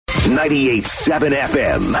98.7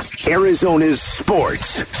 FM, Arizona's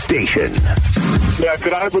sports station. Yeah,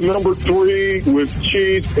 could I have a number 3 with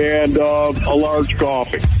cheese and a large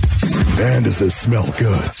coffee? Man, does this smell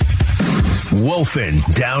good. Wolfing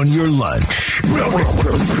down your lunch.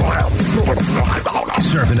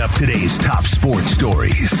 Serving up today's top sports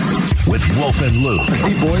stories with Wolf and Luke.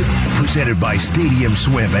 Hey, boys. Presented by Stadium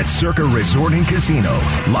Swim at Circa Resort and Casino,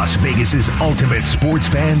 Las Vegas's ultimate sports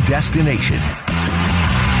fan destination.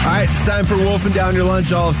 All right, it's time for Wolfing Down Your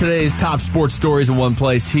Lunch. All of today's top sports stories in one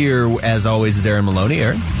place. Here, as always, is Aaron Maloney.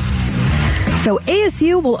 Aaron? So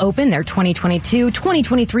ASU will open their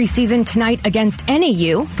 2022-2023 season tonight against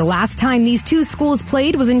NAU. The last time these two schools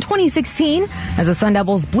played was in 2016 as the Sun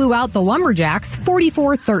Devils blew out the Lumberjacks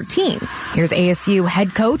 44-13. Here's ASU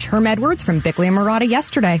head coach Herm Edwards from Bickley and Murata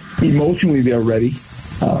yesterday. Emotionally, they're ready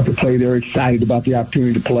to play. They're excited about the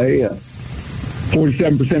opportunity to play.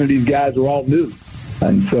 47% of these guys are all new.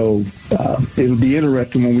 And so it'll be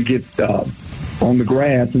interesting when we get on the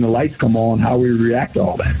grass and the lights come on, how we react to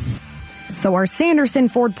all that. So our Sanderson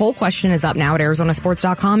Ford poll question is up now at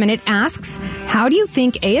Arizonasports.com, and it asks, how do you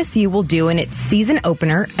think ASU will do in its season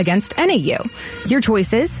opener against NAU? Your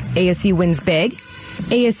choices: ASU wins big,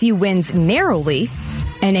 ASU wins narrowly,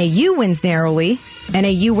 NAU wins narrowly,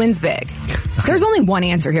 NAU wins big. There's only one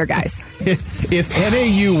answer here, guys. If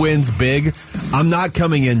NAU wins big, I'm not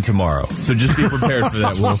coming in tomorrow. So just be prepared for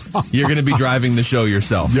that, Wolf. You're going to be driving the show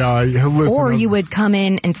yourself. Yeah, listen. Or you would come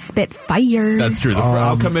in and spit fire. That's true.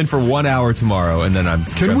 I'll come in for 1 hour tomorrow, and then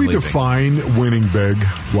Can we define winning big?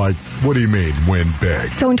 Like, what do you mean, win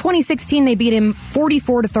big? So in 2016, they beat him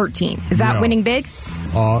 44-13. Is that winning big?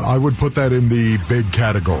 I would put that in the big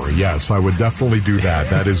category. Yes, I would definitely do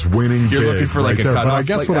that. That is winning big. You're looking for like a cutoff. But I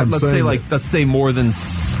guess what I'm saying... Let's say more than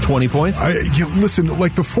 20 points? Listen,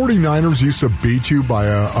 like the 49ers used to beat you by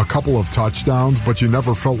a couple of touchdowns, but you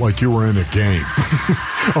never felt like you were in a game.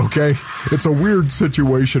 Okay? It's a weird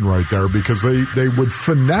situation right there because they would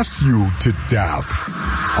finesse you to death.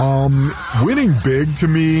 Winning big to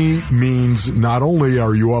me means not only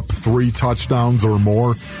are you up 3 touchdowns or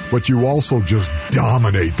more, but you also just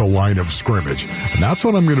dominate the line of scrimmage. And that's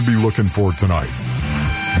what I'm going to be looking for tonight.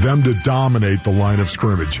 Them to dominate the line of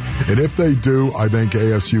scrimmage. And if they do, I think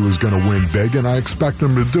ASU is going to win big, and I expect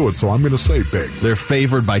them to do it. So I'm going to say big. They're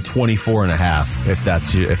favored by 24.5, if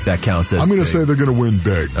that counts as I'm going to say they're going to win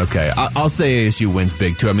big. Okay, I'll say ASU wins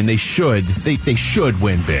big, too. I mean, they should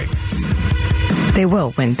win big. They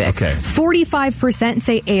will win big. Okay. 45%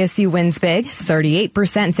 say ASU wins big.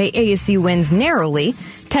 38% say ASU wins narrowly.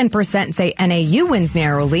 10% say NAU wins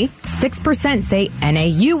narrowly. 6% say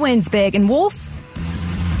NAU wins big. And Wolf,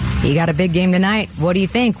 you got a big game tonight. What do you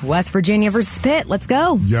think? West Virginia versus Pitt. Let's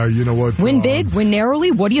go. Yeah, you know what? Win big, win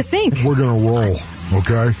narrowly. What do you think? We're going to roll,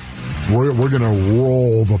 okay? We're going to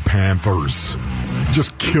roll the Panthers.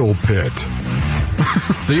 Just kill Pitt.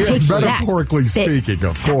 So you're metaphorically speaking,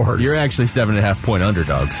 of course. You're actually 7.5-point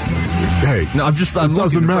underdogs. Hey, no, it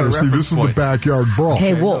doesn't matter. See, this is the backyard brawl.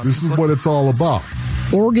 Hey, Wolf. This is what it's all about.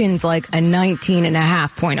 Oregon's like a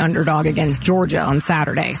 19.5-point underdog against Georgia on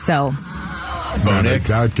Saturday. So, man,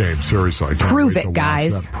 that game, seriously, I can't prove wait it, to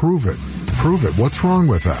guys. watch that. Prove it. What's wrong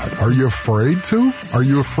with that? Are you afraid to? Are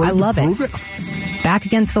you afraid to prove it? Back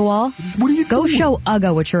against the wall. What are you Go doing? show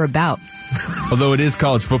Ugga what you're about. Although it is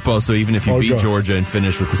college football, so even if you beat Georgia and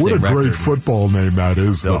finish with the same record, what a great football name that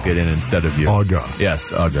is, they'll get in instead of you. Ugga.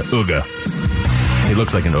 Yes, Ugga. Ugga. He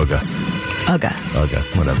looks like an Ugga.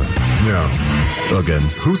 Ugga, whatever. Yeah. It's Ugga.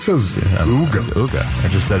 Who says Ugga? Ugga. I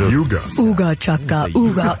just said Ugga. Ooga chaka,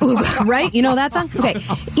 ooga. Right? You know that song? Okay.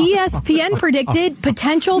 ESPN predicted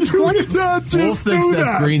potential 20... Wolf thinks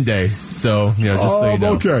that's Green Day, so, just so you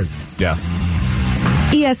know. Okay. Yeah.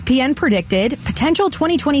 ESPN predicted potential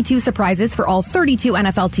 2022 surprises for all 32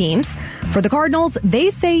 NFL teams. For the Cardinals, they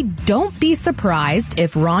say don't be surprised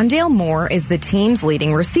if Rondale Moore is the team's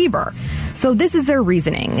leading receiver. So this is their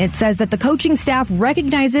reasoning. It says that the coaching staff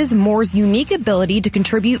recognizes Moore's unique ability to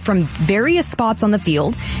contribute from various spots on the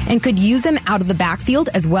field and could use him out of the backfield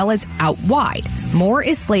as well as out wide. Moore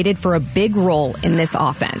is slated for a big role in this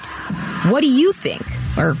offense. What do you think?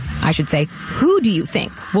 Or I should say, who do you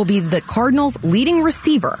think will be the Cardinals' leading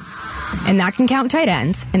receiver? And that can count tight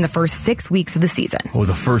ends in the first 6 weeks of the season. Oh,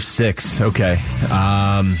 the first 6. Okay.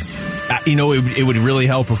 It would really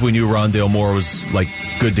help if we knew Rondale Moore was,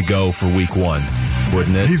 good to go for week 1,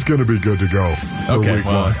 wouldn't it? He's going to be good to go for week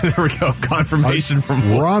 1. There we go. Confirmation from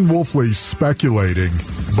Wolf. Ron Wolfley speculating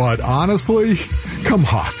But honestly, come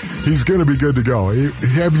on. He's going to be good to go.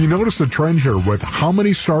 Have you noticed a trend here with how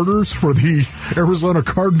many starters for the Arizona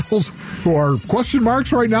Cardinals who are question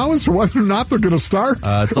marks right now as to whether or not they're going to start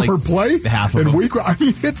or play? Half of them. I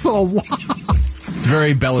mean, it's a lot. It's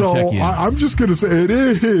very Belichickian. So I'm just going to say it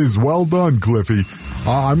is. Well done, Cliffy.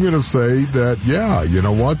 I'm going to say that, yeah, you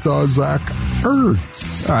know what? Zach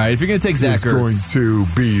Ertz. All right, if you're going to take Zach Ertz. Is going to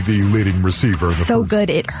be the leading receiver. So good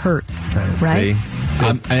it hurts, right?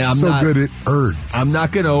 I'm so not, good it hurts. I'm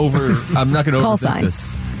not going to overthink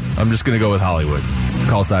this. I'm just going to go with Hollywood.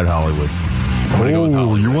 Call sign Hollywood.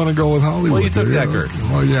 You want to go with Hollywood? Well, you took Zach Ertz.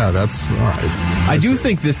 Well, yeah, that's all right. I do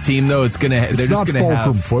think this team, though, it's going to. They're just going to have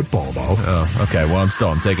from football, though. Oh, okay. Well,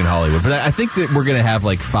 I'm taking Hollywood, but I think that we're going to have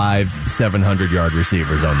like 700-yard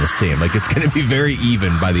receivers on this team. Like it's going to be very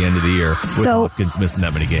even by the end of the year with Hopkins missing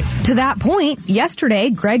that many games. To that point, yesterday,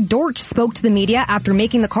 Greg Dortch spoke to the media after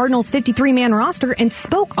making the Cardinals 53-man roster and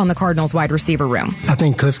spoke on the Cardinals wide receiver room. I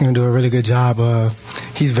think Cliff's going to do a really good job.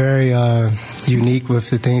 He's very unique with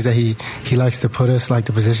the things that he likes to put us, like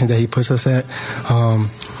the positions that he puts us at.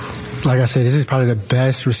 Like I said, this is probably the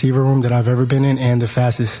best receiver room that I've ever been in and the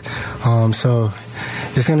fastest. So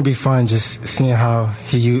it's going to be fun just seeing how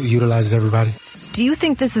he utilizes everybody. Do you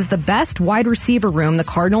think this is the best wide receiver room the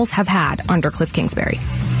Cardinals have had under Cliff Kingsbury?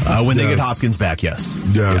 When they get Hopkins back, yes.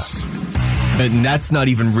 Yes. Yeah. And that's not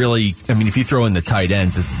even really, I mean, if you throw in the tight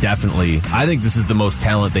ends, it's definitely, I think this is the most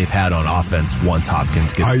talent they've had on offense once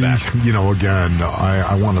Hopkins gets back. Again,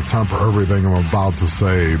 I want to temper everything I'm about to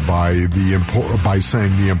say by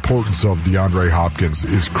saying the importance of DeAndre Hopkins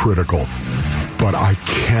is critical. But I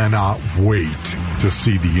cannot wait to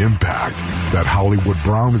see the impact that Hollywood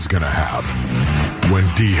Brown is going to have when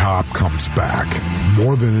D-Hop comes back.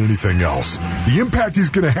 More than anything else. The impact he's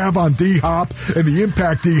going to have on D-Hop and the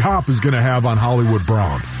impact D-Hop is going to have on Hollywood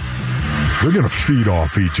Brown. They're going to feed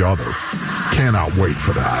off each other. Cannot wait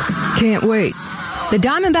for that. Can't wait. The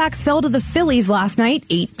Diamondbacks fell to the Phillies last night,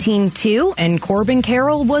 18-2, and Corbin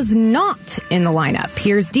Carroll was not in the lineup.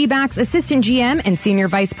 Here's D-backs assistant GM and senior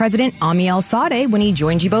vice president Amiel Sadeh when he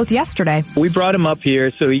joined you both yesterday. We brought him up here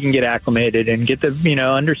so he can get acclimated and get the,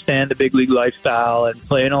 understand the big league lifestyle and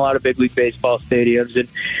play in a lot of big league baseball stadiums.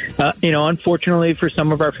 And, unfortunately for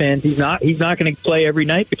some of our fans, he's not going to play every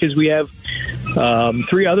night because we have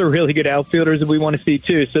 3 other really good outfielders that we want to see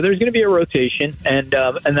too. So there's going to be a rotation, and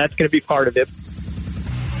that's going to be part of it.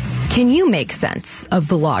 Can you make sense of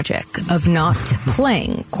the logic of not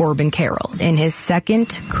playing Corbin Carroll in his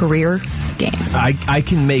second career game? I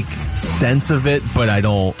can make sense of it, but I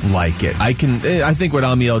don't like it. I think what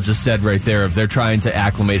Amiel just said right there, if they're trying to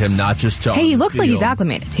acclimate him, not just to... Hey, he looks like he's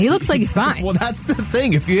acclimated. He looks like he's fine. Well, that's the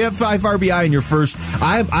thing. If you have 5 RBI in your first...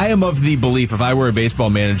 I am of the belief, if I were a baseball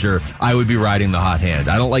manager, I would be riding the hot hand.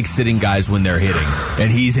 I don't like sitting guys when they're hitting, and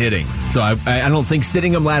he's hitting. So I don't think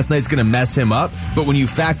sitting him last night's going to mess him up, but when you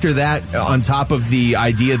factor that on top of the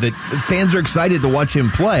idea that fans are excited to watch him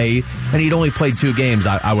play, and he'd only played 2 games,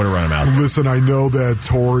 I would have run him out. Listen, I know that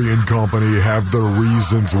Torrey and company have their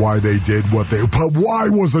reasons why they did what they... But why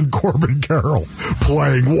wasn't Corbin Carroll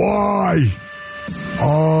playing? Why?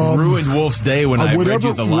 Ruined Wolf's day when I read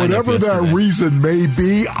you the lineup whatever yesterday. That reason may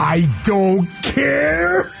be, I don't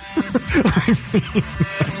care.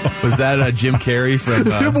 Was that Jim Carrey from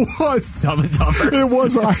It was. Dumb and Dumber? It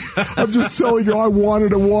was. I'm just telling you, I wanted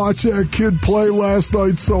to watch that kid play last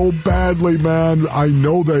night so badly, man. I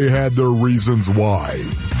know they had their reasons why.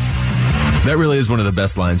 That really is one of the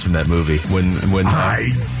best lines from that movie. When I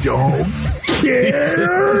don't care. He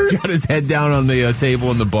just got his head down on the table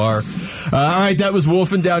in the bar. All right, that was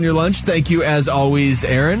Wolfing Down Your Lunch. Thank you, as always,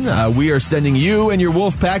 Aaron. We are sending you and your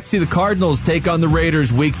Wolf Pack to see the Cardinals take on the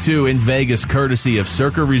Raiders Week 2 in Vegas, courtesy of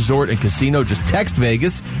Circa Resort and Casino. Just text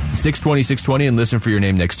Vegas 620-620 and listen for your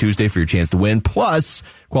name next Tuesday for your chance to win. Plus,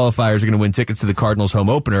 qualifiers are going to win tickets to the Cardinals home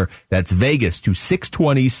opener. That's Vegas to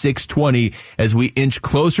 620-620 as we inch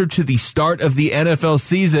closer to the start of the NFL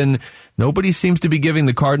season. Nobody seems to be giving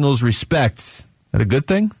the Cardinals respect. Is that a good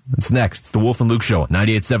thing? It's next. It's the Wolf and Luke Show,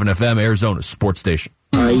 98.7 FM, Arizona's sports station.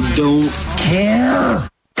 I don't care.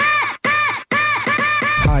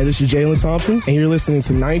 Hi, this is Jalen Thompson, and you're listening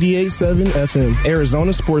to 98.7 FM,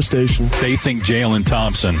 Arizona sports station. They think Jalen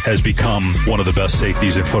Thompson has become one of the best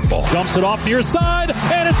safeties in football. Dumps it off near side,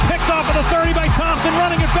 and it's picked off at the 30 by Thompson,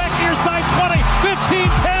 running it back near side 20, 15,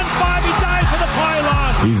 10, 5. He dives for the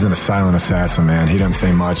pylon. He's a silent assassin, man. He doesn't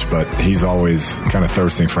say much, but he's always kind of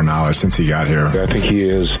thirsting for knowledge since he got here. I think he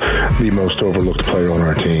is the most overlooked player on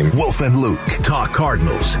our team. Wolf and Luke talk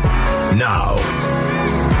Cardinals now.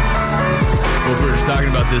 Well, we were just talking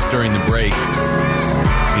about this during the break.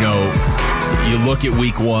 you look at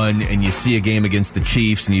week one and you see a game against the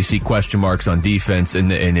Chiefs and you see question marks on defense,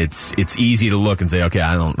 and it's easy to look and say, okay,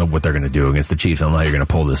 I don't know what they're going to do against the Chiefs. I don't know how you're going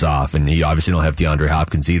to pull this off. And you obviously don't have DeAndre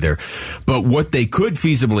Hopkins either. But what they could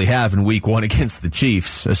feasibly have in week one against the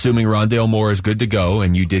Chiefs, assuming Rondale Moore is good to go,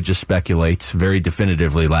 and you did just speculate very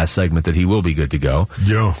definitively last segment that he will be good to go.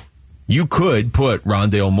 Yeah. You could put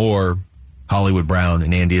Rondale Moore, Hollywood Brown,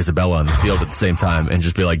 and Andy Isabella on the field at the same time and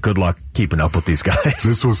just be like, good luck keeping up with these guys.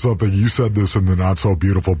 This was something, you said this in the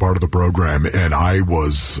not-so-beautiful part of the program, and I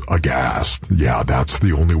was aghast. Yeah, that's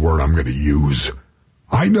the only word I'm going to use.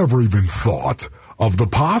 I never even thought of the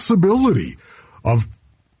possibility of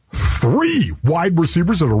 3 wide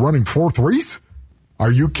receivers that are running 4.3s.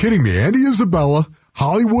 Are you kidding me? Andy Isabella,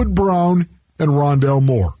 Hollywood Brown, and Rondale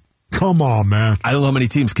Moore. Come on, man. I don't know how many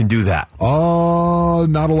teams can do that.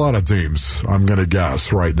 Not a lot of teams, I'm going to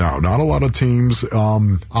guess right now. Not a lot of teams.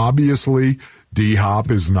 Obviously, D-Hop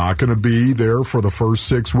is not going to be there for the first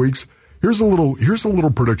 6 weeks. Here's a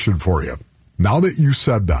little prediction for you. Now that you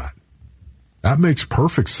said that, that makes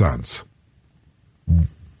perfect sense.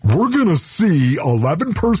 We're going to see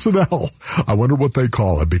 11 personnel. I wonder what they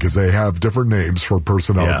call it because they have different names for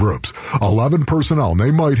personnel groups. 11 personnel. And they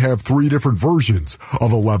might have 3 different versions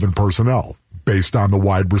of 11 personnel based on the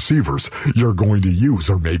wide receivers you're going to use,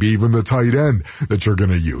 or maybe even the tight end that you're going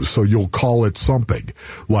to use. So you'll call it something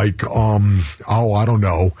like, I don't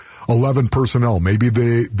know, 11 personnel. Maybe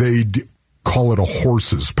they call it a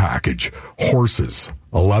horses package. Horses,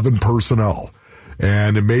 11 personnel.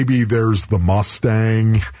 And maybe there's the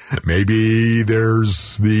Mustang, maybe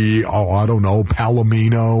there's the,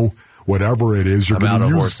 Palomino, whatever it is. You're going to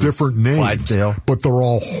use horses. Different names. Clydesdale. But they're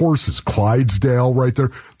all horses. Clydesdale right there,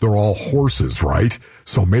 they're all horses, right?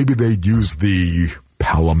 So maybe they'd use the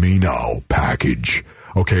Palomino package.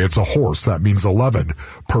 Okay, it's a horse. That means 11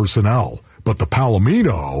 personnel. But the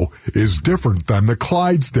Palomino is different than the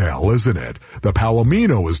Clydesdale, isn't it? The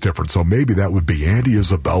Palomino is different, so maybe that would be Andy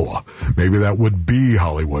Isabella. Maybe that would be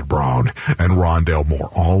Hollywood Brown and Rondale Moore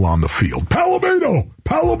all on the field.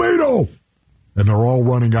 Palomino! And they're all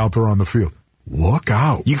running out there on the field. Look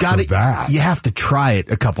out for that. You have to try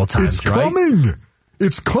it a couple times, It's coming.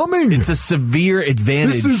 It's coming. It's a severe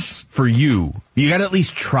advantage for you. You got to at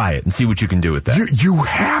least try it and see what you can do with that. You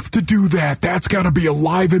have to do that. That's got to be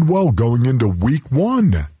alive and well going into week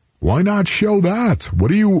 1. Why not show that?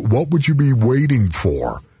 What would you be waiting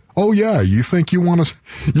for? Oh yeah, you think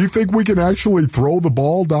we can actually throw the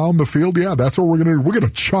ball down the field? Yeah, that's what we're going to do. We're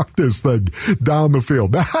going to chuck this thing down the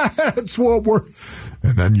field. That's what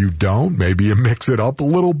and then you don't. Maybe you mix it up a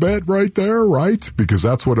little bit right there, right? Because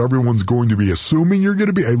that's what everyone's going to be assuming you're going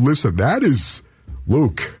to be. Hey, listen, that is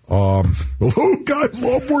Luke. Luke, I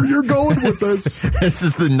love where you're going with this. This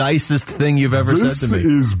is the nicest thing you've ever said to me.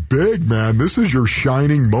 This is big, man. This is your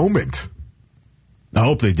shining moment. I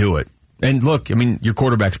hope they do it. And look, I mean, your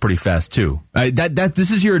quarterback's pretty fast too.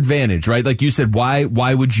 This is your advantage, right? Like you said, why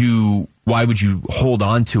would you hold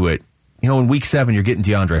on to it? You know, in week 7, you're getting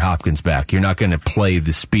DeAndre Hopkins back. You're not going to play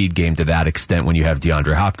the speed game to that extent when you have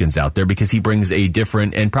DeAndre Hopkins out there because he brings a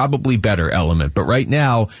different and probably better element. But right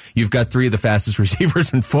now, you've got 3 of the fastest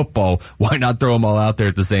receivers in football. Why not throw them all out there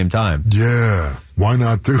at the same time? Yeah, why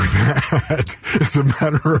not do that? As a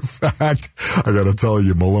matter of fact, I got to tell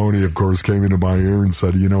you, Maloney, of course, came into my ear and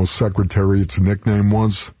said, Secretariat's nickname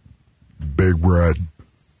was Big Red.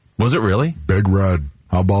 Was it really? Big Red.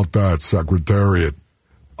 How about that, Secretariat?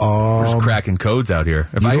 We're just cracking codes out here.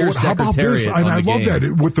 If I hear Secretariat, how about this? And I love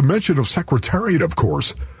that with the mention of Secretariat, of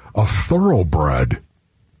course, a thoroughbred.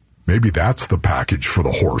 Maybe that's the package for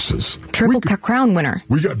the horses. Triple Crown winner.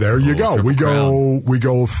 There you go. We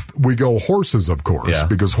go horses, of course,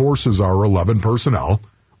 because horses are 11 personnel,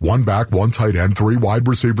 1 back, 1 tight end, 3 wide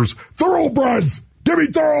receivers. Thoroughbreds. Give me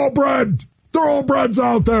thoroughbreds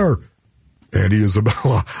out there. Andy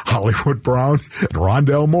Isabella, Hollywood Brown, and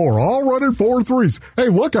Rondale Moore, all running 4.3s. Hey,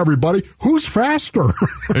 look, everybody, who's faster?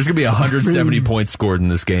 There's going to be 170 points scored in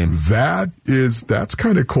this game. That's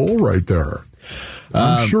kind of cool right there.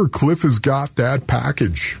 I'm sure Cliff has got that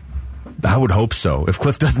package. I would hope so. If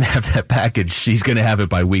Cliff doesn't have that package, he's going to have it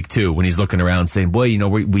by week 2 when he's looking around saying, boy,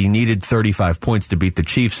 we needed 35 points to beat the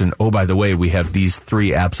Chiefs. And, oh, by the way, we have these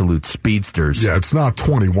 3 absolute speedsters. Yeah, it's not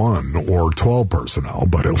 21 or 12 personnel,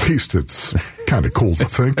 but at least it's kind of cool to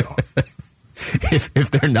think of.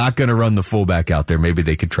 if they're not going to run the fullback out there, maybe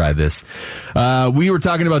they could try this. We were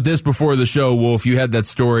talking about this before the show, Wolf. You had that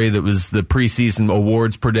story that was the preseason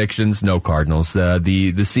awards predictions. No Cardinals.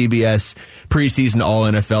 The CBS preseason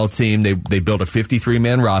All-NFL team, they built a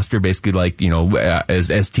 53-man roster, basically like,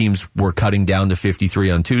 as teams were cutting down to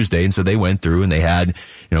 53 on Tuesday. And so they went through and they had,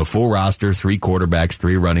 full roster, 3 quarterbacks,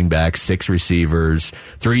 3 running backs, 6 receivers,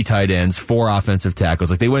 3 tight ends, 4 offensive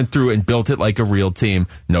tackles. Like they went through and built it like a real team.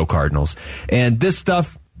 No Cardinals. And this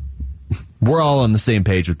stuff, we're all on the same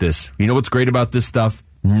page with this. You know what's great about this stuff?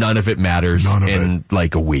 None of it matters in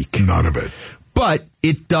like a week. None of it. But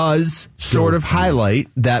it does sort of highlight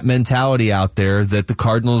that mentality out there that the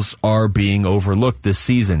Cardinals are being overlooked this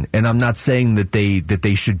season. And I'm not saying that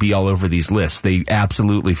they should be all over these lists. They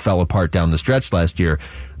absolutely fell apart down the stretch last year.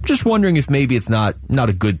 I'm just wondering if maybe it's not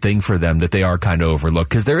a good thing for them that they are kind of overlooked,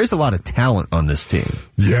 because there is a lot of talent on this team.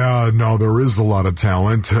 Yeah, no, there is a lot of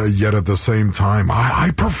talent, yet at the same time,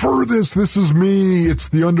 I prefer this. This is me. It's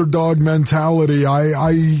the underdog mentality.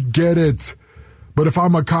 I get it. But if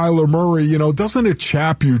I'm a Kyler Murray, doesn't it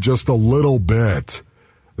chap you just a little bit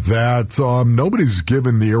that nobody's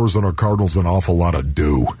given the Arizona Cardinals an awful lot of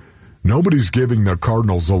due? Nobody's giving the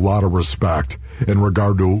Cardinals a lot of respect in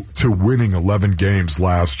regard to winning 11 games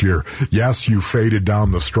last year. Yes, you faded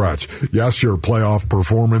down the stretch. Yes, your playoff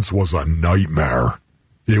performance was a nightmare.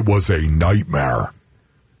 It was a nightmare.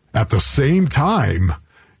 At the same time,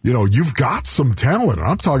 you've got some talent.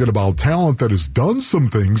 I'm talking about talent that has done some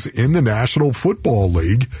things in the National Football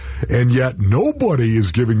League, and yet nobody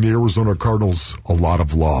is giving the Arizona Cardinals a lot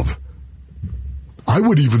of love. I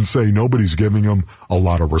would even say nobody's giving them a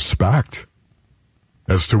lot of respect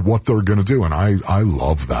as to what they're going to do, and I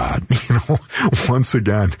love that. Once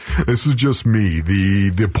again, this is just me,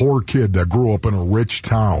 the poor kid that grew up in a rich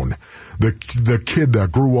town, the kid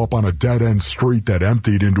that grew up on a dead-end street that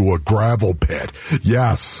emptied into a gravel pit.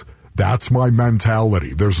 Yes, that's my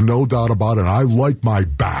mentality. There's no doubt about it. I like my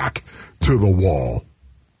back to the wall.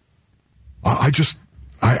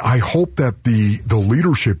 I hope that the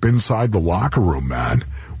leadership inside the locker room, man,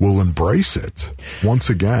 will embrace it once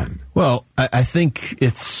again. Well, I think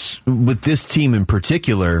it's with this team in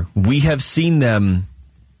particular, we have seen them.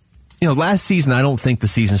 Last season, I don't think the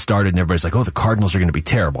season started and everybody's like, oh, the Cardinals are going to be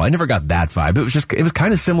terrible. I never got that vibe. It was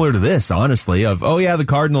kind of similar to this, honestly, of, oh, yeah, the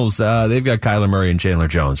Cardinals, they've got Kyler Murray and Chandler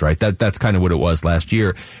Jones, right? That's kind of what it was last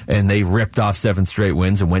year. And they ripped off 7 straight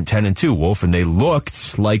wins and went 10-2, Wolf, and they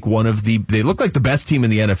looked like the best team in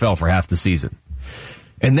the NFL for half the season.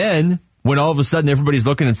 And then when all of a sudden everybody's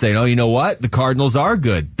looking and saying, oh, you know what? The Cardinals are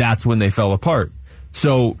good. That's when they fell apart.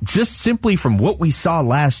 So just simply from what we saw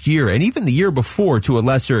last year and even the year before to a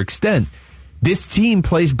lesser extent, this team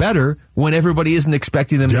plays better when everybody isn't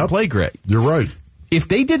expecting them to play great. You're right. If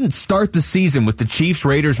they didn't start the season with the Chiefs,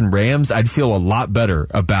 Raiders, and Rams, I'd feel a lot better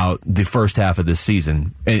about the first half of this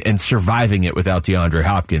season and surviving it without DeAndre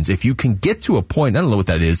Hopkins. If you can get to a point, I don't know what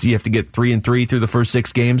that is, you have to get 3-3 through the first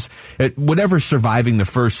 6 games. Whatever surviving the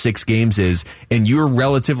first 6 games is, and you're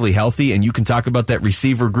relatively healthy, and you can talk about that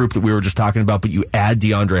receiver group that we were just talking about, but you add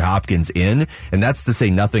DeAndre Hopkins in, and that's to say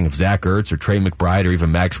nothing of Zach Ertz or Trey McBride or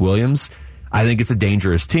even Max Williams. I think it's a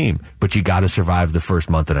dangerous team, but you got to survive the first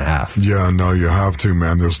month and a half. Yeah, no, you have to,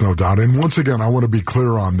 man. There's no doubt. And once again, I want to be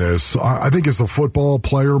clear on this. I think as a football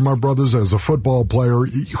player, my brothers, as a football player,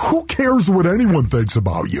 who cares what anyone thinks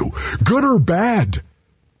about you, good or bad?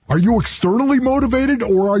 Are you externally motivated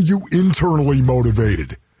or are you internally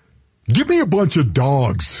motivated? Give me a bunch of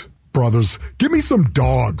dogs, brothers. Give me some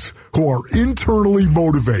dogs who are internally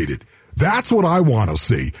motivated. That's what I want to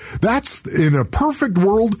see. That's, in a perfect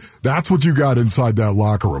world, that's what you got inside that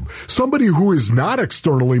locker room. Somebody who is not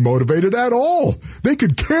externally motivated at all. They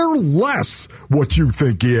could care less what you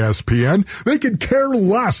think, ESPN. They could care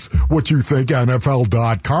less what you think,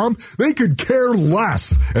 NFL.com. They could care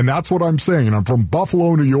less. And that's what I'm saying. I'm from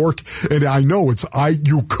Buffalo, New York, and I know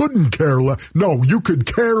you couldn't care less. No, you could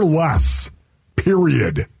care less,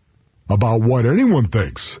 period, about what anyone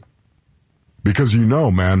thinks. Because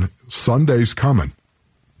man, Sunday's coming.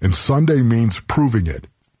 And Sunday means proving it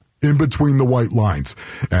in between the white lines.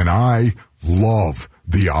 And I love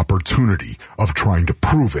the opportunity of trying to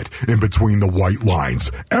prove it in between the white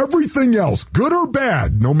lines. Everything else, good or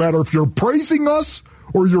bad, no matter if you're praising us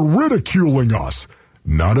or you're ridiculing us,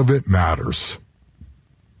 none of it matters.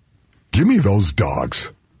 Give me those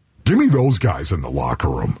dogs. Give me those guys in the locker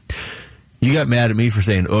room. You got mad at me for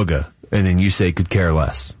saying Uga, and then you say could care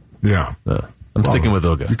less. Yeah. I'm sticking with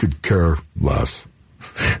Uga. You could care less.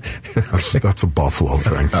 That's a Buffalo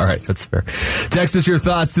thing. All right, that's fair. Text us your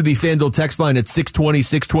thoughts to the FanDuel text line at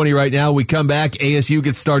 620 right now. We come back. ASU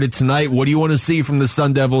gets started tonight. What do you want to see from the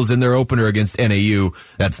Sun Devils in their opener against NAU?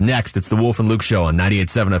 That's next. It's the Wolf and Luke Show on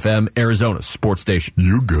 98.7 FM, Arizona's sports station.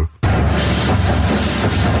 You go.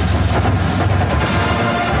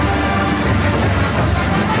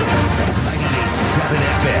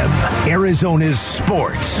 98.7 FM, Arizona's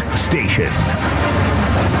sports station.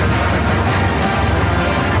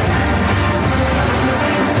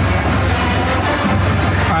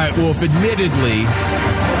 All right, Wolf, admittedly,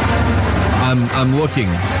 I'm looking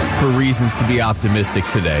for reasons to be optimistic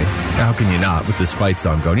today. How can you not with this fight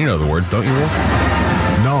song going? You know the words, don't you, Wolf?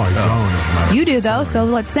 No, I don't. You do, though, so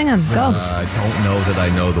let's sing them. Go. I don't know that I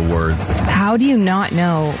know the words. How do you not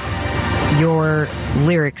know your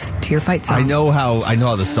lyrics to your fight song? I know how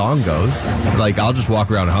the song goes. Like, I'll just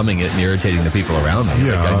walk around humming it and irritating the people around me.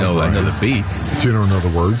 Yeah, like, I know the beats. But you don't know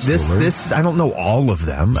the words? This I don't know all of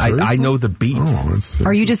them. I know the beats. Oh,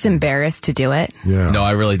 Are you just embarrassed to do it? Yeah. No,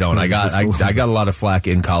 I really don't. I got a lot of flack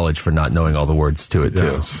in college for not knowing all the words to it,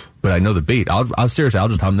 too. But I know the beat. I'll seriously, I'll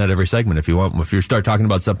just hum that every segment if you want. If you start talking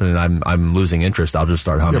about something and I'm losing interest, I'll just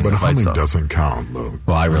start humming. Yeah, but the fight humming song. doesn't count, Luke.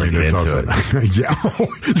 Well, I really get into it. Yeah,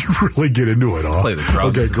 you really get into it, huh? Play the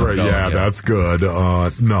drums. Okay, great. Yeah, that's good.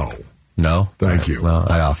 No. No? Thank you. Well,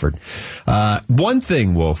 I offered. One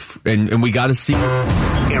thing, Wolf, and we got to see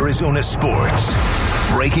Arizona sports.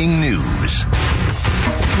 Breaking news.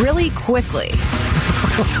 Really quickly.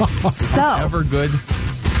 So. Ever good?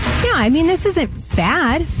 Yeah, I mean, this isn't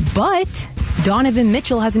bad, but Donovan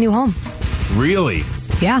Mitchell has a new home. Really?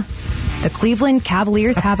 Yeah. The Cleveland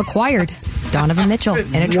Cavaliers have acquired Donovan Mitchell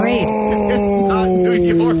in a trade. It's not New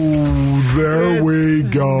York. There we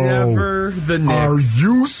go. Never the Knicks. Are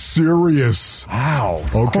you serious? Wow.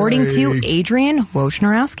 Okay. According to Adrian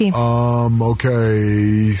Wojnarowski.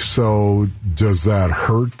 Okay, so does that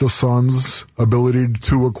hurt the Suns' ability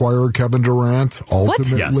to acquire Kevin Durant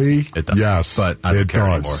ultimately? Yes, it does. Yes, but I don't care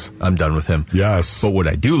does. anymore. I'm done with him. Yes. But what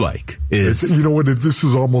I do like is... you know what? This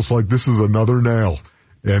is almost like this is another nail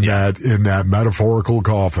in that metaphorical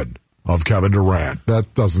coffin of Kevin Durant.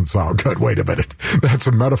 That doesn't sound good. Wait a minute. That's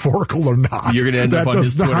a metaphorical or not? You're going to end up on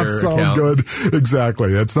his Twitter account. That does not sound good.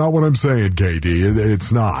 Exactly. That's not what I'm saying, KD.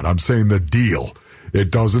 It's not. I'm saying the deal. It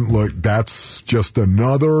doesn't look... That's just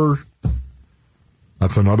another...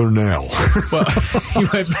 That's another nail. Well, you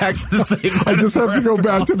went back to the same... I just have to go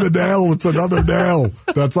back to the nail. It's another nail.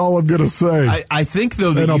 That's all I'm going to say. I think,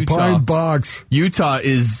 though, that in a pine box. Utah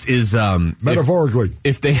is metaphorically.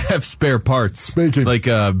 If they have spare parts. Speaking. Like,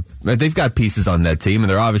 they've got pieces on that team, and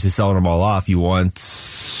they're obviously selling them all off. You want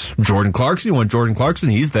Jordan Clarkson.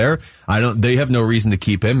 He's there. They have no reason to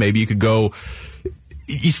keep him. Maybe you could go...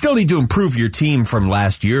 You still need to improve your team from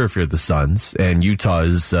last year if you're the Suns, and Utah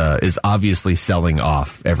is obviously selling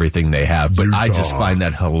off everything they have. But I just find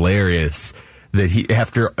that hilarious that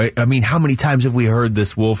how many times have we heard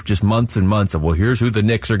this, Wolf, just months and months of, well, here's who the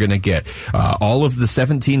Knicks are going to get. All of the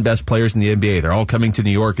 17 best players in the NBA, they're all coming to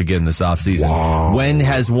New York again this offseason. Wow. When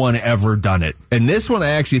has one ever done it? And this one, I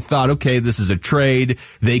actually thought, okay, this is a trade.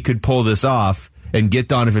 They could pull this off and get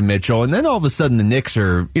Donovan Mitchell, and then all of a sudden the Knicks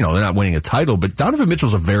are, they're not winning a title, but Donovan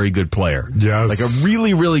Mitchell's a very good player. Yes. Like a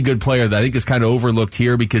really, really good player that I think is kind of overlooked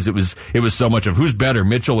here because it was so much of who's better,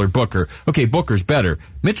 Mitchell or Booker. Okay, Booker's better.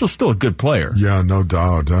 Mitchell's still a good player. Yeah, no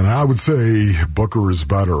doubt. And I would say Booker is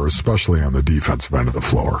better, especially on the defensive end of the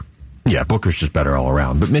floor. Yeah, Booker's just better all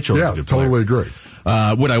around, but Mitchell's a good player. Totally agree.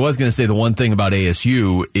 What I was going to say, the one thing about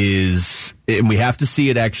ASU is, and we have to see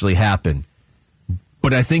it actually happen,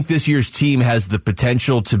 but I think this year's team has the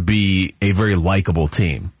potential to be a very likable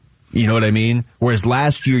team. You know what I mean? Whereas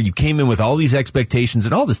last year, you came in with all these expectations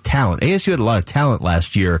and all this talent. ASU had a lot of talent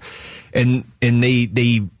last year, and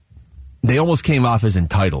they almost came off as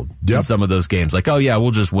entitled in some of those games. Like, oh, yeah, we'll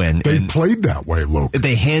just win. They played that way, Luke.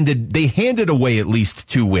 They handed away at least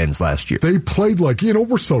 2 wins last year. They played like,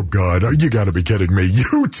 we're so good. You got to be kidding me.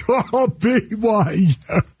 Utah, BYU.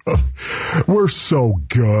 We're so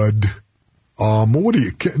good.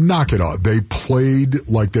 Knock it out. They played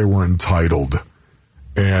like they were entitled,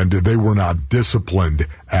 and they were not disciplined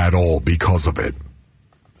at all because of it.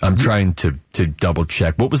 I'm trying to double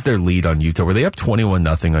check. What was their lead on Utah? Were they up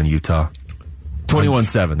 21-0 on Utah?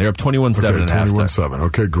 21-7. They're up 21-7 at halftime. 21-7.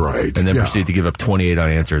 Okay, great. And then proceed to give up 28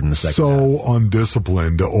 unanswered in the second half. So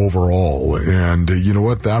undisciplined overall. And you know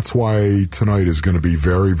what? That's why tonight is going to be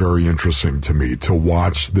very, very interesting to me to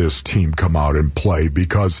watch this team come out and play.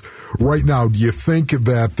 Because right now, do you think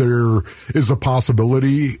that there is a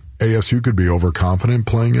possibility ASU could be overconfident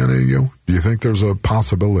playing NAU? Do you think there's a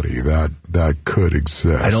possibility that could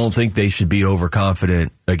exist? I don't think they should be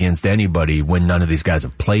overconfident against anybody when none of these guys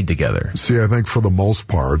have played together. See, I think for the most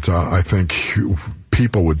part, I think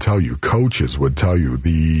people would tell you, coaches would tell you,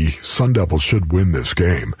 the Sun Devils should win this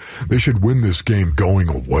game. They should win this game going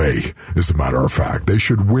away, as a matter of fact. They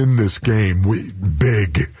should win this game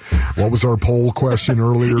big. What was our poll question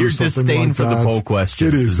earlier? Your disdain like for the poll question.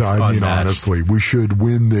 It is, I mean, honestly, we should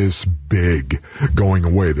win this big going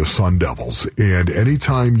away, the Sun Devils. And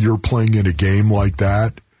anytime you're playing in a game like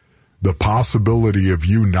that, the possibility of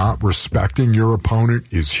you not respecting your opponent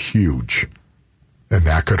is huge. And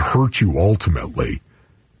that could hurt you ultimately.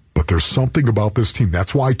 But there's something about this team.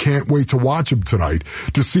 That's why I can't wait to watch them tonight,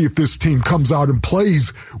 to see if this team comes out and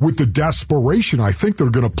plays with the desperation I think they're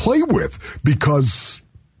going to play with, because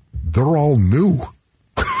they're all new.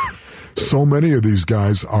 So many of these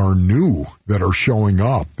guys are new that are showing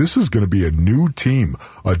up. This is going to be a new team,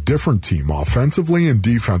 a different team, offensively and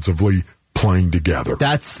defensively, playing together.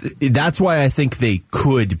 That's why I think they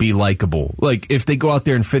could be likable. Like, if they go out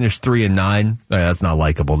there and finish 3-9, that's not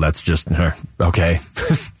likable. That's just okay.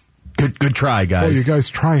 Good try, guys. Well, you guys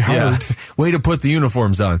try hard. Yeah. Way to put the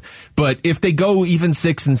uniforms on. But if they go even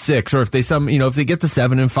 6-6, or if they get to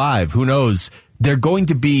 7-5, who knows? They're going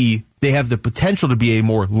to be. They have the potential to be a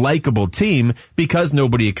more likable team because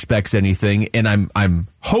nobody expects anything, and I'm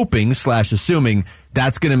hoping / assuming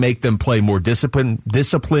that's going to make them play more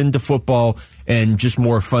disciplined football and just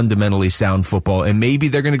more fundamentally sound football. And maybe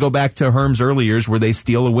they're going to go back to Herm's early years where they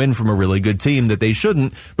steal a win from a really good team that they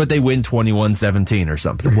shouldn't, but they win 21-17 or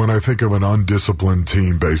something. When I think of an undisciplined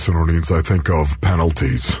team, Basin Orleans, I think of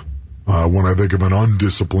penalties. When I think of an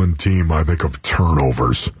undisciplined team, I think of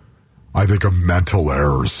turnovers. I think of mental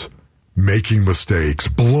errors, making mistakes,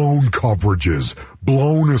 blown coverages,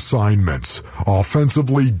 blown assignments,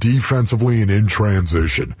 offensively, defensively, and in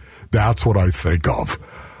transition. That's what I think of.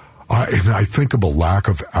 And I think of a lack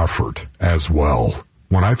of effort as well.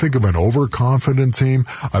 When I think of an overconfident team,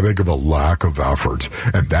 I think of a lack of effort.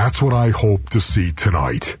 And that's what I hope to see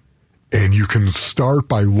tonight. And you can start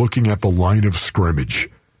by looking at the line of scrimmage.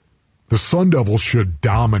 The Sun Devils should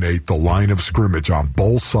dominate the line of scrimmage on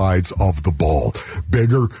both sides of the ball.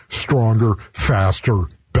 Bigger, stronger, faster,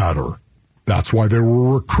 better. That's why they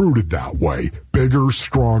were recruited that way. Bigger,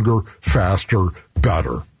 stronger, faster,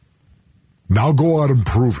 better. Now go out and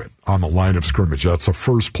prove it on the line of scrimmage. That's the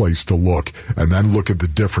first place to look. And then look at the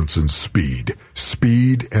difference in speed.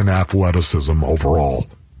 Speed and athleticism overall.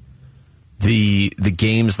 The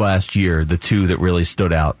games last year, the two that really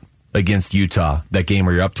stood out, against Utah, that game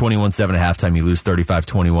where you're up 21-7 at halftime, you lose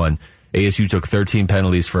 35-21. ASU took 13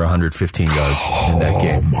 penalties for 115 yards in that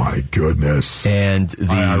game. Oh, my goodness. And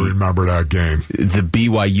I remember that game. The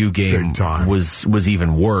BYU game was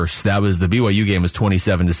even worse. The BYU game was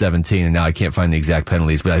 27-17, and now I can't find the exact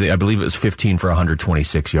penalties, but I believe it was 15 for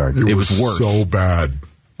 126 yards. It was worse. So bad.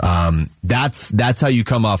 That's how you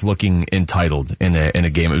come off looking entitled in a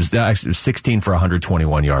game. It was 16 for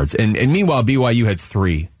 121 yards. And meanwhile, BYU had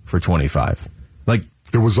 3 for 25. Like,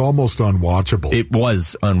 it was almost unwatchable. It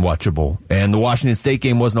was unwatchable. And the Washington State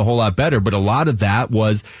game wasn't a whole lot better, but a lot of that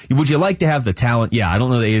was, would you like to have the talent? Yeah, I don't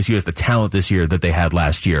know that ASU has the talent this year that they had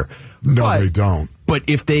last year. No, they don't. But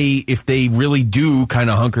if they really do kind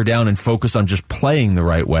of hunker down and focus on just playing the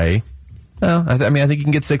right way, well, I think you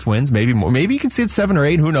can get 6 wins, maybe more. Maybe you can see it 7 or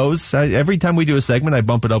 8. Who knows? Every time we do a segment, I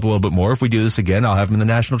bump it up a little bit more. If we do this again, I'll have them in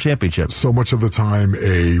the national championship. So much of the time,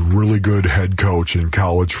 a really good head coach in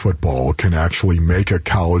college football can actually make a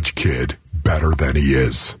college kid better than he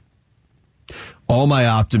is. All my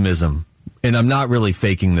optimism, and I'm not really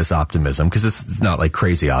faking this optimism because this is not like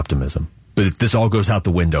crazy optimism, but this all goes out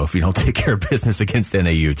the window if you don't take care of business against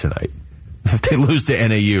NAU tonight. If they lose to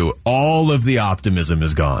NAU, all of the optimism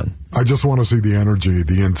is gone. I just want to see the energy,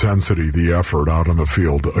 the intensity, the effort out on the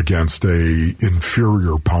field against a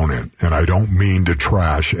inferior opponent. And I don't mean to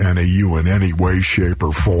trash NAU in any way, shape,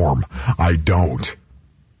 or form. I don't.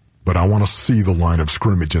 But I want to see the line of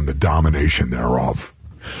scrimmage and the domination thereof.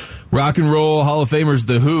 Rock and Roll Hall of Famers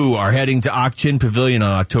The Who are heading to Ak-Chin Pavilion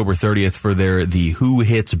on October 30th for their The Who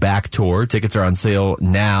Hits Back Tour. Tickets are on sale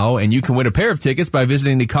now, and you can win a pair of tickets by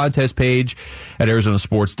visiting the contest page at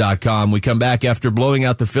ArizonaSports.com. We come back after blowing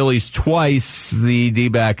out the Phillies twice. The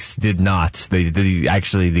D-backs did not. They did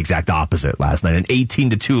actually the exact opposite last night, an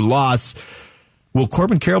 18-2 loss. Will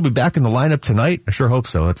Corbin Carroll be back in the lineup tonight? I sure hope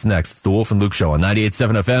so. That's next. It's the Wolf and Luke Show on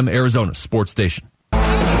 98.7 FM, Arizona Sports Station.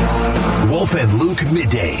 Wolf and Luke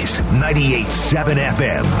Middays, 98.7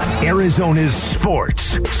 FM, Arizona's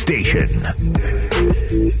sports station.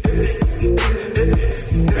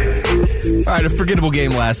 All right, a forgettable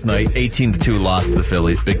game last night. 18-2 loss to the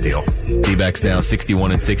Phillies. Big deal. D-backs now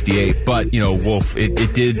 61-68. But, Wolf,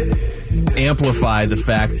 it did amplify the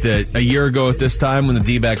fact that a year ago at this time when the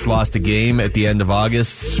D-backs lost a game at the end of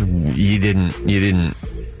August, you didn't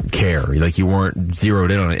care. Like, you weren't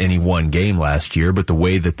zeroed in on any one game last year, but the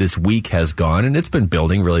way that this week has gone, and it's been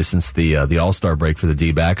building really since the All-Star break for the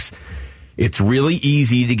D-backs, it's really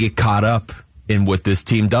easy to get caught up in what this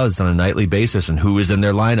team does on a nightly basis and who is in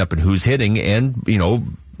their lineup and who's hitting and,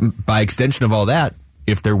 by extension of all that,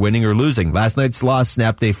 if they're winning or losing. Last night's loss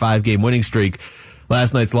snapped a 5-game winning streak.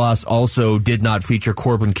 Last night's loss also did not feature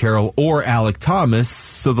Corbin Carroll or Alec Thomas,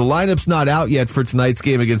 so the lineup's not out yet for tonight's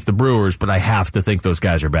game against the Brewers, but I have to think those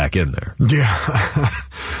guys are back in there. Yeah.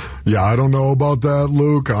 Yeah, I don't know about that,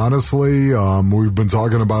 Luke. Honestly, we've been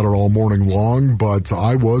talking about it all morning long, but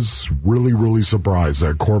I was really, really surprised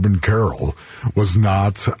that Corbin Carroll was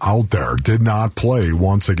not out there, did not play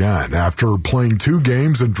once again after playing 2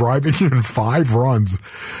 games and driving in 5 runs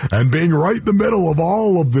and being right in the middle of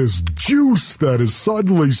all of this juice that is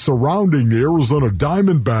suddenly surrounding the Arizona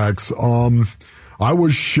Diamondbacks. I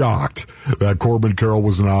was shocked that Corbin Carroll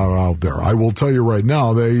was not out there. I will tell you right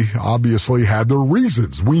now, they obviously had their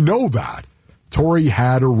reasons. We know that. Torrey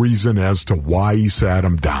had a reason as to why he sat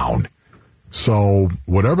him down. So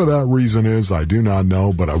whatever that reason is, I do not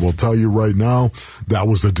know, but I will tell you right now, that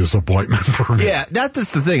was a disappointment for me. Yeah,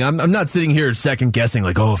 that's the thing. I'm not sitting here second guessing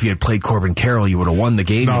like, if you had played Corbin Carroll, you would have won the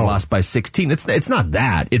game and lost by 16. It's not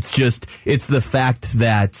that. It's the fact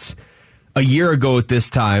that a year ago at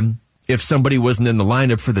this time, if somebody wasn't in the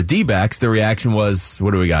lineup for the D-backs, the reaction was,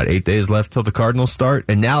 what do we got, 8 days left till the Cardinals start?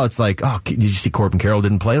 And now it's like, did you see Corbin Carroll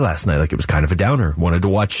didn't play last night? Like, it was kind of a downer. Wanted to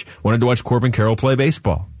watch Corbin Carroll play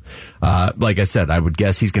baseball. Like I said, I would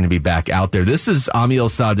guess he's going to be back out there. This is Amiel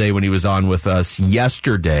Sadeh when he was on with us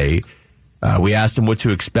yesterday. We asked him what to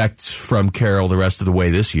expect from Carroll the rest of the way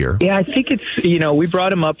this year. Yeah, I think it's, we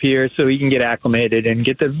brought him up here so he can get acclimated and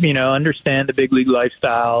get the, understand the big league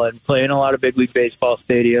lifestyle and play in a lot of big league baseball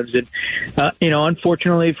stadiums. And,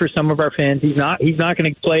 unfortunately for some of our fans, he's not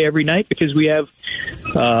going to play every night because we have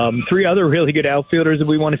 3 other really good outfielders that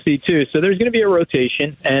we want to see too. So there's going to be a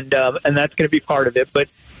rotation and that's going to be part of it. But,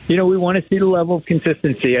 we want to see the level of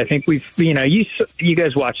consistency. I think we've, you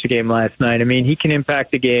guys watched the game last night. I mean, he can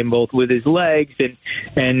impact the game both with his legs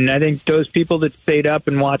and I think those people that stayed up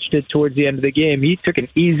and watched it towards the end of the game, he took an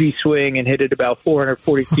easy swing and hit it about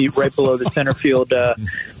 440 feet right below the center field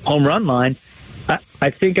home run line. I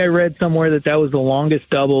think I read somewhere that was the longest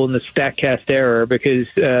double in the StatCast era because,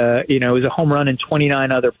 it was a home run in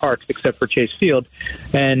 29 other parks except for Chase Field.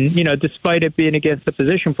 And, despite it being against the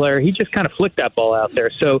position player, he just kind of flicked that ball out there.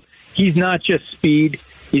 So he's not just speed.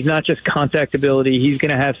 He's not just contact ability. He's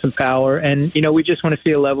going to have some power. And, we just want to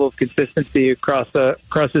see a level of consistency across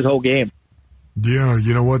his whole game. Yeah,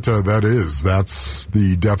 you know what that is? That's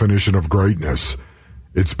the definition of greatness.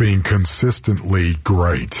 It's being consistently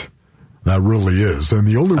great. That really is. And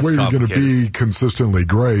the only way you're going to be consistently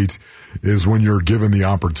great is when you're given the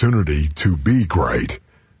opportunity to be great.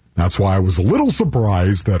 That's why I was a little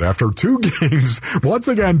surprised that after 2 games, once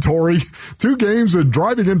again, Torrey, 2 games and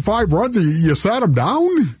driving in 5 runs, you sat him down?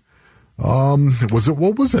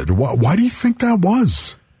 What was it? Why do you think that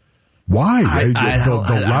was? Why?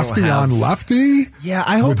 The lefty on lefty? Yeah,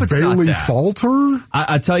 I hope it's Bailey not that. Falter?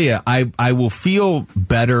 I tell you, I will feel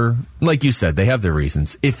better. Like you said, they have their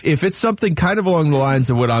reasons. If it's something kind of along the lines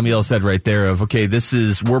of what Amiel said right there of, okay,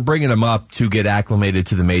 we're bringing him up to get acclimated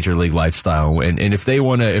to the major league lifestyle. And if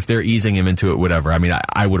they're easing him into it, whatever. I mean,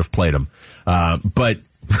 I would have played him. But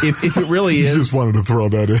if it really is. You just wanted to throw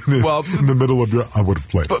that in the middle of I would have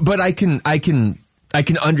played. But I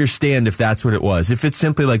can understand if that's what it was. If it's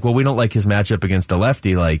simply like, well, we don't like his matchup against a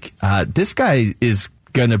lefty, like, this guy is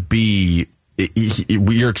going to be,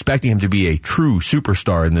 you're expecting him to be a true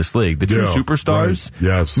superstar in this league. The true superstars, right.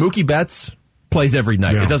 Yes. Mookie Betts plays every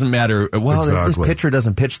night. Yeah. It doesn't matter, this pitcher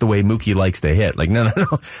doesn't pitch the way Mookie likes to hit. Like, no.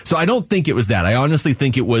 So I don't think it was that. I honestly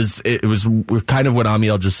think it was kind of what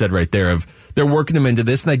Amiel just said right there of they're working him into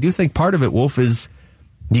this. And I do think part of it, Wolf, is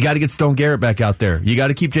you got to get Stone Garrett back out there. You got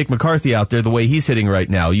to keep Jake McCarthy out there the way he's hitting right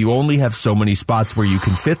now. You only have so many spots where you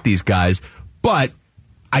can fit these guys. But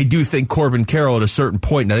I do think Corbin Carroll at a certain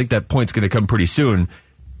point, and I think that point's going to come pretty soon,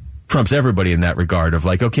 trumps everybody in that regard of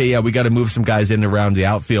like, okay, yeah, we got to move some guys in around the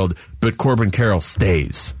outfield, but Corbin Carroll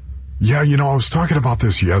stays. Yeah, I was talking about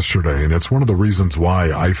this yesterday, and it's one of the reasons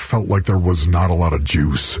why I felt like there was not a lot of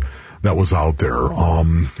juice that was out there.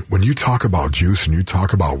 When you talk about juice and you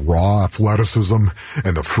talk about raw athleticism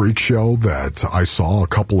and the freak show that I saw a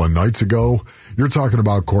couple of nights ago, you're talking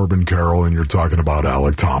about Corbin Carroll and you're talking about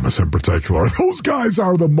Alec Thomas in particular. Those guys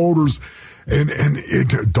are the motors And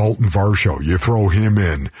Dalton Varsho, you throw him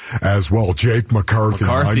in as well. Jake McCarthy.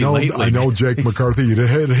 I know Jake McCarthy. He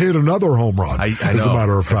hit another home run. As a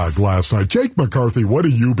matter of fact, last night. Jake McCarthy, what are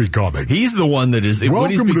you becoming? He's the one that is. What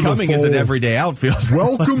he's becoming is an everyday outfielder.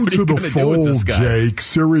 Welcome to the fold, Jake.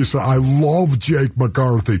 Seriously, I love Jake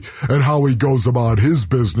McCarthy and how he goes about his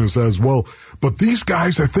business as well. But these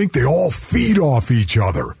guys, I think they all feed off each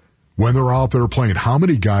other. When they're out there playing, how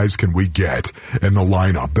many guys can we get in the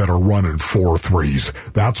lineup that are running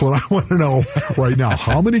 4-3s? That's what I want to know right now.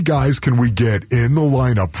 How many guys can we get in the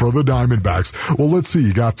lineup for the Diamondbacks? Well, let's see.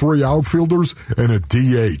 You got 3 outfielders and a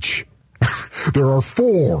DH. There are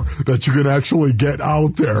 4 that you can actually get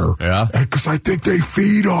out there. Yeah. Because I think they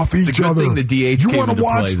feed off each other. Thing the DH you want to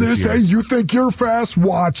watch this? Hey, you think you're fast?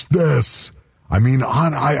 Watch this. I mean,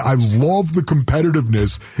 I love the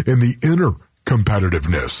competitiveness and the inner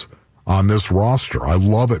competitiveness on this roster. I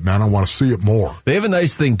love it, man. I want to see it more. They have a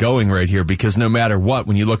nice thing going right here because no matter what,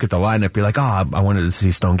 when you look at the lineup, you're like, I wanted to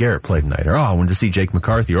see Stone Garrett play tonight, or I wanted to see Jake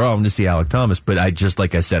McCarthy, or I wanted to see Alec Thomas. But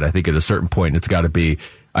like I said, I think at a certain point it's got to be,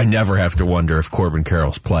 I never have to wonder if Corbin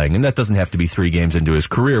Carroll's playing. And that doesn't have to be 3 games into his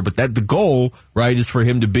career, but the goal, right, is for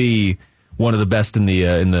him to be one of the best in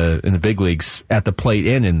the big leagues at the plate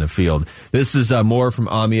and in the field. This is more from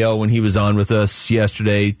Amiel when he was on with us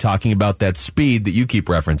yesterday talking about that speed that you keep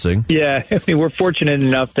referencing. Yeah, I mean, we're fortunate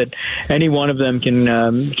enough that any one of them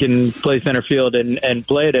can play center field and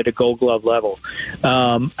play it at a Gold Glove level.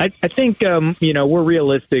 I think we're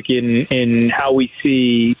realistic in how we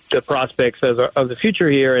see the prospects of the future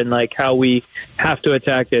here and like how we have to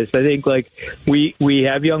attack this. I think like we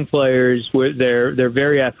have young players. They're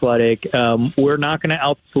very athletic. We're not going to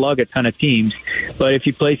outslug a ton of teams, but if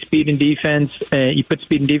you play speed and defense, you put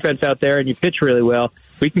speed and defense out there, and you pitch really well,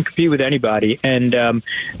 we can compete with anybody. And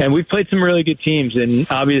we've played some really good teams, and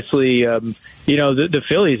obviously, the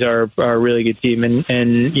Phillies are a really good team.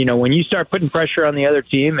 And when you start putting pressure on the other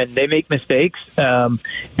team and they make mistakes,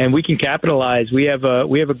 and we can capitalize, we have a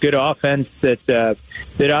good offense that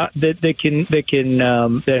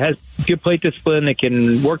has good plate discipline, that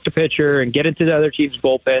can work the pitcher and get into the other team's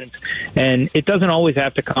bullpens. And it doesn't always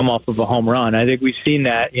have to come off of a home run. I think we've seen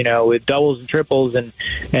that, with doubles and triples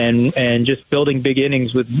and just building big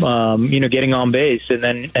innings with, getting on base and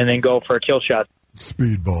then go for a kill shot.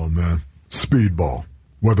 Speedball, man. Speedball.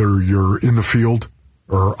 Whether you're in the field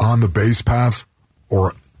or on the base paths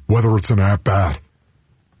or whether it's an at-bat.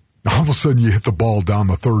 All of a sudden you hit the ball down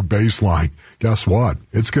the third baseline. Guess what?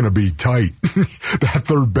 It's going to be tight. That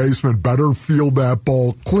third baseman better field that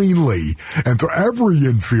ball cleanly. And for every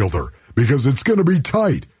infielder, because it's going to be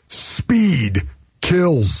tight. Speed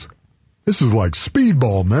kills. This is like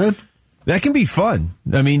speedball, man. That can be fun.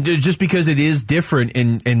 I mean, just because it is different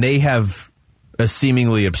and they have a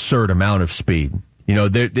seemingly absurd amount of speed.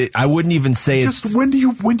 I wouldn't even say just it's... When do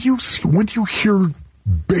you hear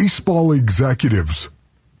baseball executives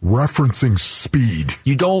referencing speed?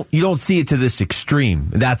 You don't see it to this extreme.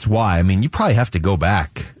 That's why. I mean, you probably have to go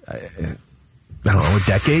back, I don't know, a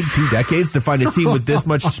decade, 2 decades to find a team with this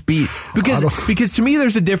much speed. Because to me,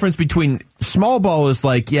 there's a difference between small ball is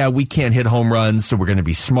like, yeah, we can't hit home runs, so we're going to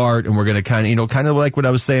be smart and we're going to kind of like what I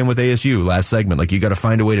was saying with ASU last segment. Like, you got to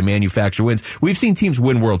find a way to manufacture wins. We've seen teams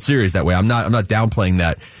win World Series that way. I'm not downplaying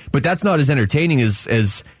that, but that's not as entertaining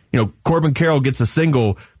as Corbin Carroll gets a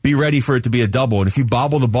single, be ready for it to be a double. And if you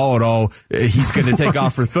bobble the ball at all, he's going to take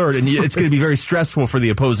off for third. And it's going to be very stressful for the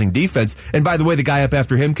opposing defense. And by the way, the guy up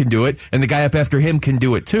after him can do it, and the guy up after him can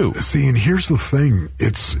do it too. See, and here's the thing.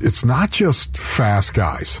 It's not just fast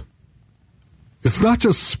guys. It's not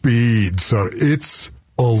just speed. So it's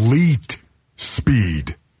elite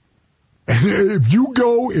speed. And if you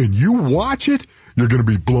go and you watch it, you're going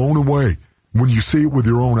to be blown away when you see it with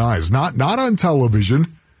your own eyes. Not on television.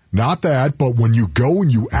 Not that, but when you go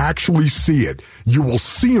and you actually see it, you will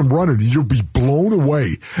see him running and you'll be blown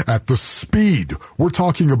away at the speed. We're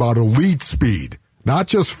talking about elite speed, not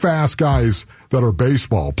just fast guys that are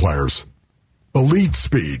baseball players. Elite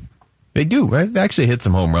speed. They do, right? They actually hit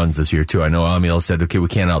some home runs this year, too. I know Amiel said, okay, we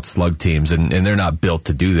can't outslug teams, and they're not built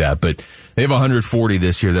to do that, but they have 140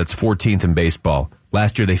 this year. That's 14th in baseball.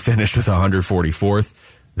 Last year they finished with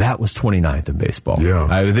 144th. That was 29th in baseball. Yeah.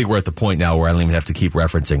 I think we're at the point now where I don't even have to keep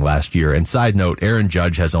referencing last year. And side note, Aaron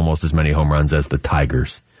Judge has almost as many home runs as the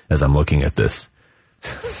Tigers as I'm looking at this.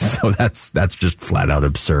 So that's just flat out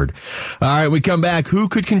absurd. All right, we come back. Who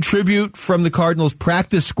could contribute from the Cardinals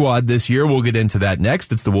practice squad this year? We'll get into that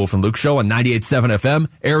next. It's the Wolf and Luke Show on 98.7 FM,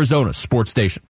 Arizona Sports Station.